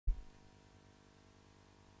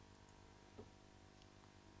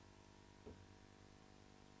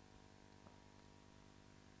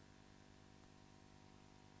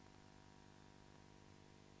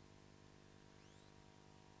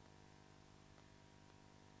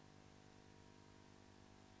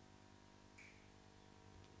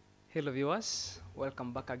Hello viewers,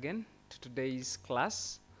 welcome back again to today's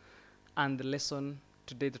class and the lesson.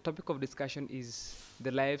 Today the topic of discussion is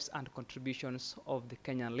the lives and contributions of the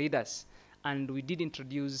Kenyan leaders, and we did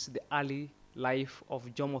introduce the early life of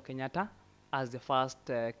Jomo Kenyatta as the first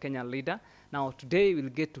Kenyan leader. Now today we'll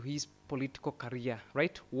get to his political career,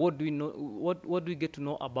 right? What do we know, what do we get to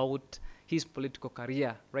know about his political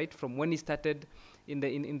career, right? From when he started in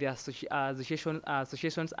the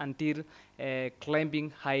associations until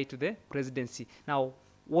climbing high to the presidency. Now,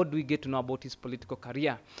 what do we get to know about his political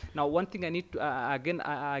career? Now, one thing I need to,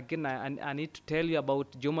 I need to tell you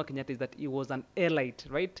about Jomo Kenyatta is that he was an elite,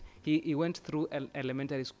 right? He went through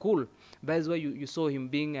elementary school. That is why you saw him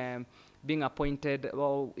being appointed,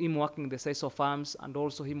 well, him working the size of farms, and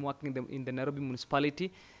also him working in the Nairobi municipality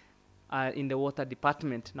in the water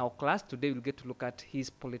department. Now class, today we'll get to look at his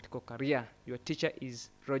political career. Your teacher is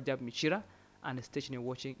Roger Michira, and the station you're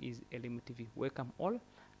watching is Elimu TV. Welcome all,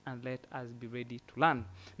 and let us be ready to learn.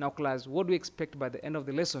 Now class, what do we expect by the end of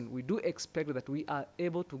the lesson? We do expect that we are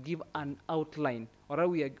able to give an outline, or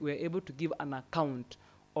we are able to give an account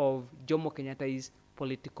of Jomo Kenyatta's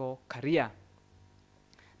political career.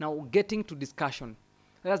 Now getting to discussion,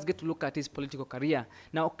 let's get to look at his political career.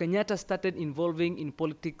 Now Kenyatta started involving in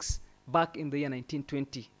politics back in the year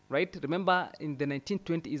 1920, right? Remember, in the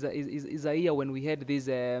 1920 is a year when we had these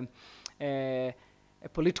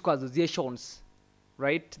political associations,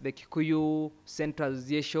 right? The Kikuyu Central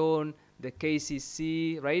Association, the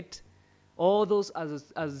KCC, right? All those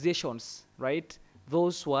associations, right?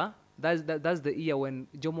 Those were, that's the year when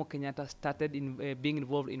Jomo Kenyatta started in being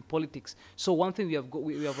involved in politics. So one thing we have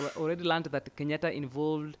already learned that Kenyatta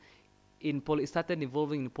started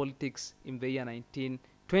involving in politics in the year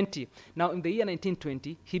 1920. Now, in the year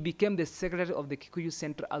 1920, he became the secretary of the Kikuyu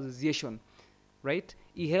Central Association, right?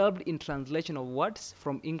 He helped in translation of words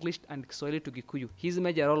from English and Kiswahili to Kikuyu. His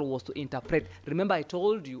major role was to interpret. Remember, I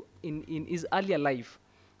told you in his earlier life,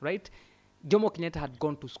 right? Jomo Kenyatta had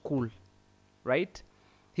gone to school, right?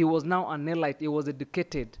 He was now an elite. He was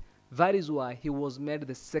educated. That is why he was made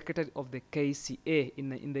the secretary of the KCA in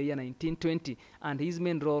the year 1920, and his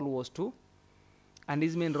main role was to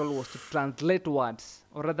translate words,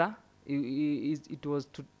 or rather, it was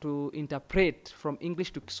to interpret from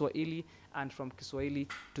English to Kiswahili and from Kiswahili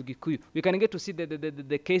to Gikuyu. We can get to see the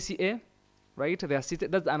KCA, right? They are seated.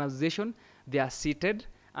 That's an association. They are seated,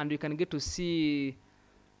 and you can get to see.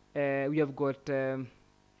 We have got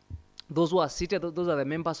those who are seated. Those are the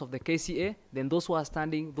members of the KCA. Then those who are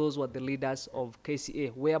standing, those were the leaders of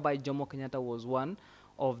KCA, whereby Jomo Kenyatta was one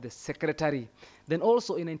of the secretary. Then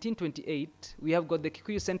also in 1928, we have got the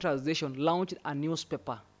Kikuyu Central Association launched a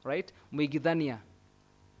newspaper, right? Mwigidhania,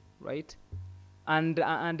 right? And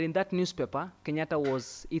in that newspaper, Kenyatta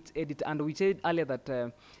was its editor. And we said earlier that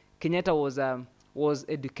Kenyatta was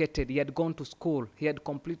educated. He had gone to school. He had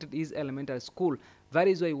completed his elementary school. That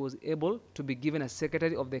is why he was able to be given as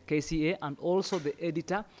secretary of the KCA and also the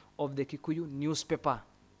editor of the Kikuyu newspaper,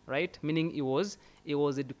 right? Meaning he was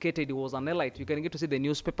educated. He was an elite. You can get to see the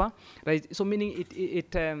newspaper, right? So meaning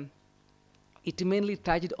it mainly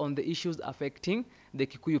touched on the issues affecting the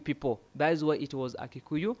Kikuyu people. That is why it was a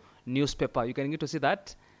Kikuyu newspaper. You can get to see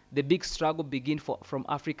that the big struggle began for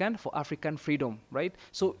African freedom, right?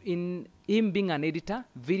 So in him being an editor,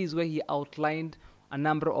 this is where he outlined a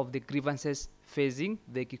number of the grievances facing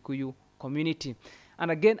the Kikuyu community. And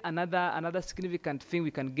again, another significant thing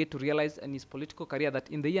we can get to realize in his political career, that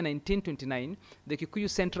in the year 1929, the Kikuyu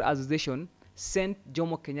Central Association sent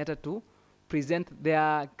Jomo Kenyatta to present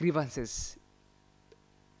their grievances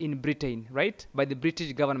in Britain, right, by the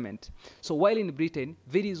British government. So while in Britain,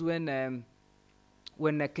 this is when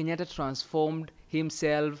Kenyatta transformed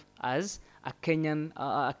himself as a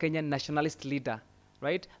Kenyan nationalist leader,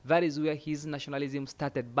 right? That is where his nationalism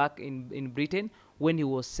started, back in Britain, when he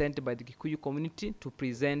was sent by the Kikuyu community to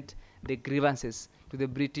present the grievances to the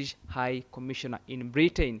British High Commissioner in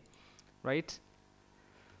Britain, right?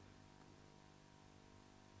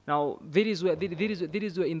 Now, this is where in the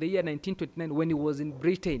year 1929, when he was in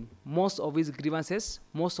Britain, most of his grievances,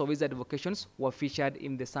 most of his advocations were featured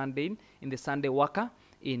in the Sunday Worker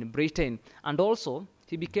in Britain. And also,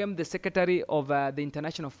 he became the secretary of the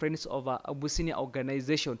International Friends of Abyssinia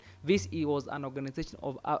organization. This was an organization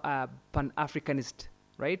of Pan-Africanist,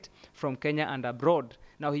 right, from Kenya and abroad.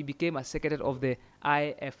 Now he became a secretary of the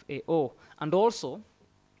IFAO. And also,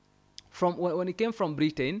 when he came from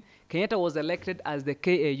Britain, Kenyatta was elected as the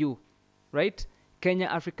KAU, right? Kenya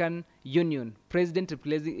African Union president.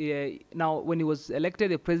 Now, when he was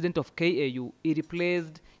elected the president of KAU, he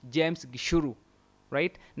replaced James Gishuru,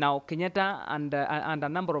 right? Now, Kenyatta and a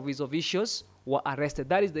number of his officials were arrested.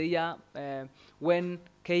 That is the year when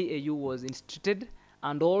KAU was instituted,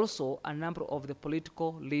 and also a number of the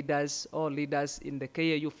political leaders or leaders in the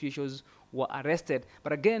KAU officials were arrested.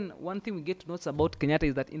 But again, one thing we get to notice about Kenyatta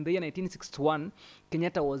is that in the year 1961,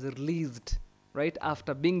 Kenyatta was released, right?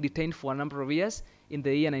 After being detained for a number of years, in the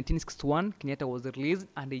year 1961, Kenyatta was released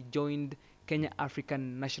and he joined Kenya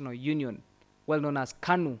African National Union, well known as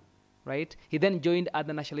KANU, right? He then joined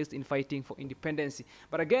other nationalists in fighting for independence.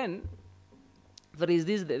 But again, there is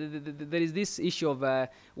this issue of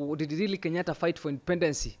did really Kenyatta fight for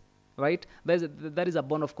independence, right? That is a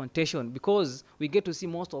bone of contention, because we get to see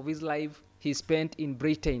most of his life he spent in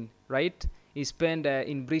Britain, right? He spent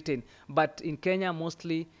in Britain, but in Kenya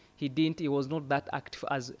mostly he was not that active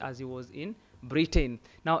as he was in Britain.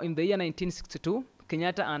 Now in the year 1962,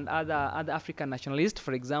 Kenyatta and other African nationalists,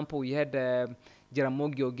 for example, we had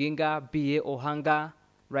Jaramogi Oginga, B.A. Ohanga,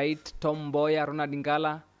 right? Tom Mboya, Ronald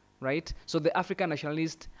Ngala, right? So the African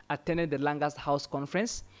nationalists attended the Lancaster House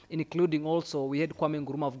Conference, including also we had Kwame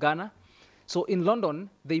Nkrumah of Ghana. So in London,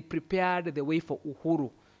 they prepared the way for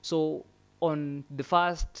Uhuru. So on the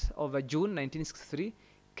 1st of June 1963,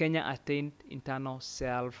 Kenya attained internal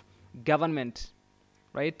self-government,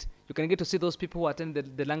 right? You can get to see those people who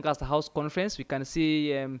attended the Lancaster House Conference. We can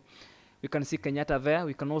see Kenyatta there.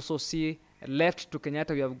 We can also see left to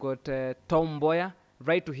Kenyatta, we have got Tom Mboya.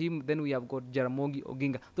 Right to him, then we have got Jaramogi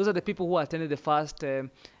Oginga. Those are the people who attended the first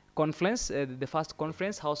conference,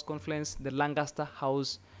 House Conference, the Lancaster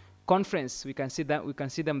House Conference. We can see that. We can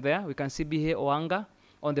see them there. We can see B.A. Ohanga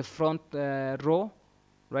on the front row,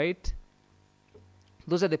 right?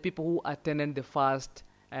 Those are the people who attended the first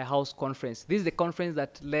House Conference. This is the conference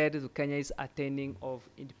that led to Kenya's attaining of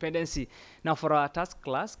independence. Now, for our task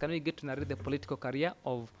class, can we get to narrate the political career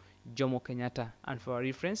of Jomo Kenyatta? And for our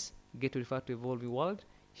reference, get to refer to Evolving World,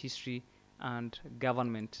 History, and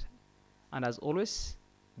Government. And as always,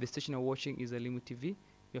 the station you're watching is Elimu TV,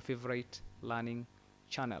 your favorite learning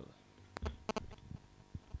channel.